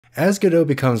As Godot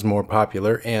becomes more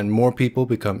popular and more people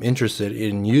become interested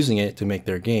in using it to make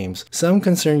their games, some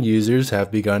concerned users have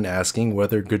begun asking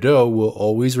whether Godot will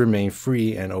always remain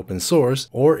free and open source,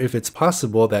 or if it's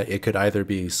possible that it could either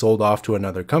be sold off to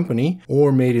another company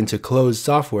or made into closed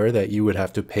software that you would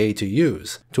have to pay to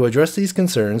use. To address these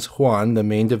concerns, Juan, the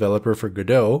main developer for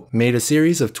Godot, made a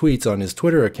series of tweets on his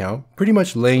Twitter account, pretty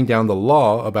much laying down the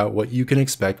law about what you can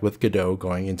expect with Godot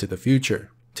going into the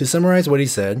future. To summarize what he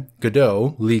said,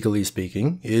 Godot, legally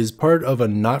speaking, is part of a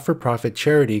not-for-profit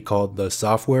charity called the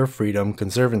Software Freedom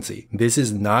Conservancy. This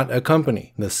is not a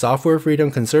company. The Software Freedom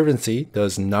Conservancy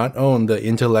does not own the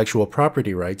intellectual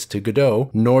property rights to Godot,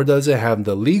 nor does it have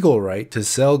the legal right to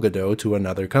sell Godot to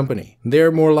another company. They're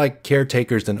more like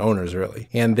caretakers than owners, really,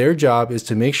 and their job is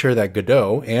to make sure that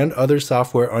Godot and other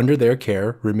software under their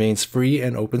care remains free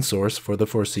and open source for the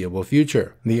foreseeable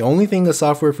future. The only thing the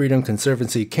Software Freedom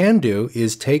Conservancy can do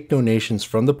is take donations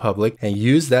from the public and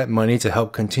use that money to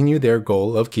help continue their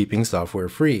goal of keeping software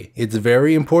free. It's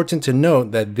very important to note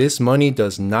that this money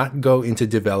does not go into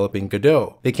developing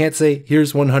Godot. They can't say,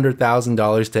 here's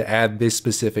 $100,000 to add this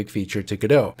specific feature to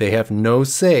Godot. They have no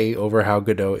say over how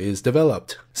Godot is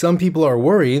developed. Some people are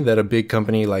worried that a big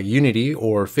company like Unity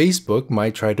or Facebook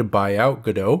might try to buy out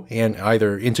Godot and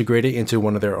either integrate it into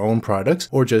one of their own products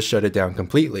or just shut it down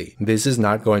completely. This is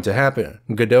not going to happen.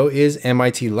 Godot is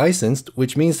MIT licensed,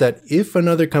 which means that if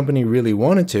another company really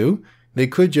wanted to, they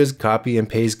could just copy and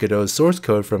paste Godot's source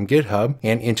code from GitHub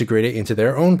and integrate it into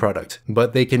their own product,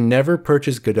 but they can never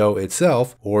purchase Godot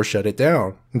itself or shut it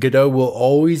down. Godot will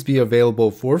always be available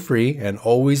for free and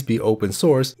always be open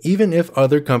source, even if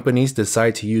other companies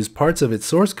decide to use parts of its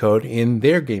source code in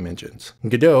their game engines.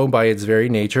 Godot, by its very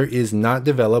nature, is not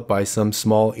developed by some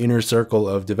small inner circle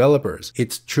of developers.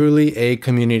 It's truly a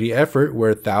community effort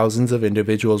where thousands of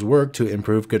individuals work to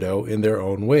improve Godot in their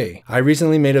own way. I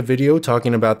recently made a video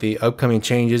talking about the upcoming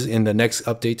changes in the next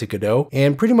update to Godot,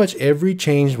 and pretty much every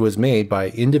change was made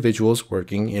by individuals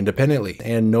working independently,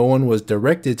 and no one was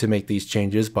directed to make these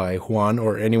changes by Juan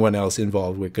or anyone else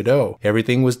involved with Godot.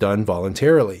 Everything was done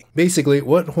voluntarily. Basically,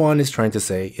 what Juan is trying to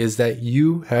say is that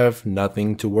you have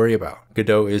nothing to worry about.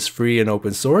 Godot is free and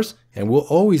open source and will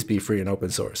always be free and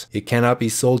open source. It cannot be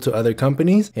sold to other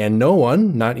companies, and no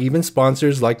one, not even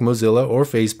sponsors like Mozilla or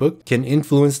Facebook, can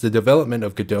influence the development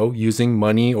of Godot using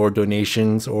money or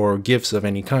donations or gifts of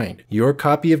any kind. Your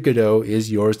copy of Godot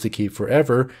is yours to keep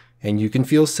forever, and you can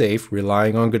feel safe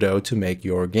relying on Godot to make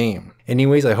your game.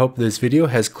 Anyways, I hope this video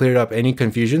has cleared up any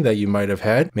confusion that you might have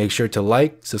had. Make sure to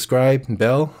like, subscribe,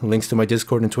 bell, links to my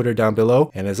Discord and Twitter down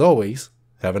below, and as always,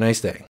 have a nice day.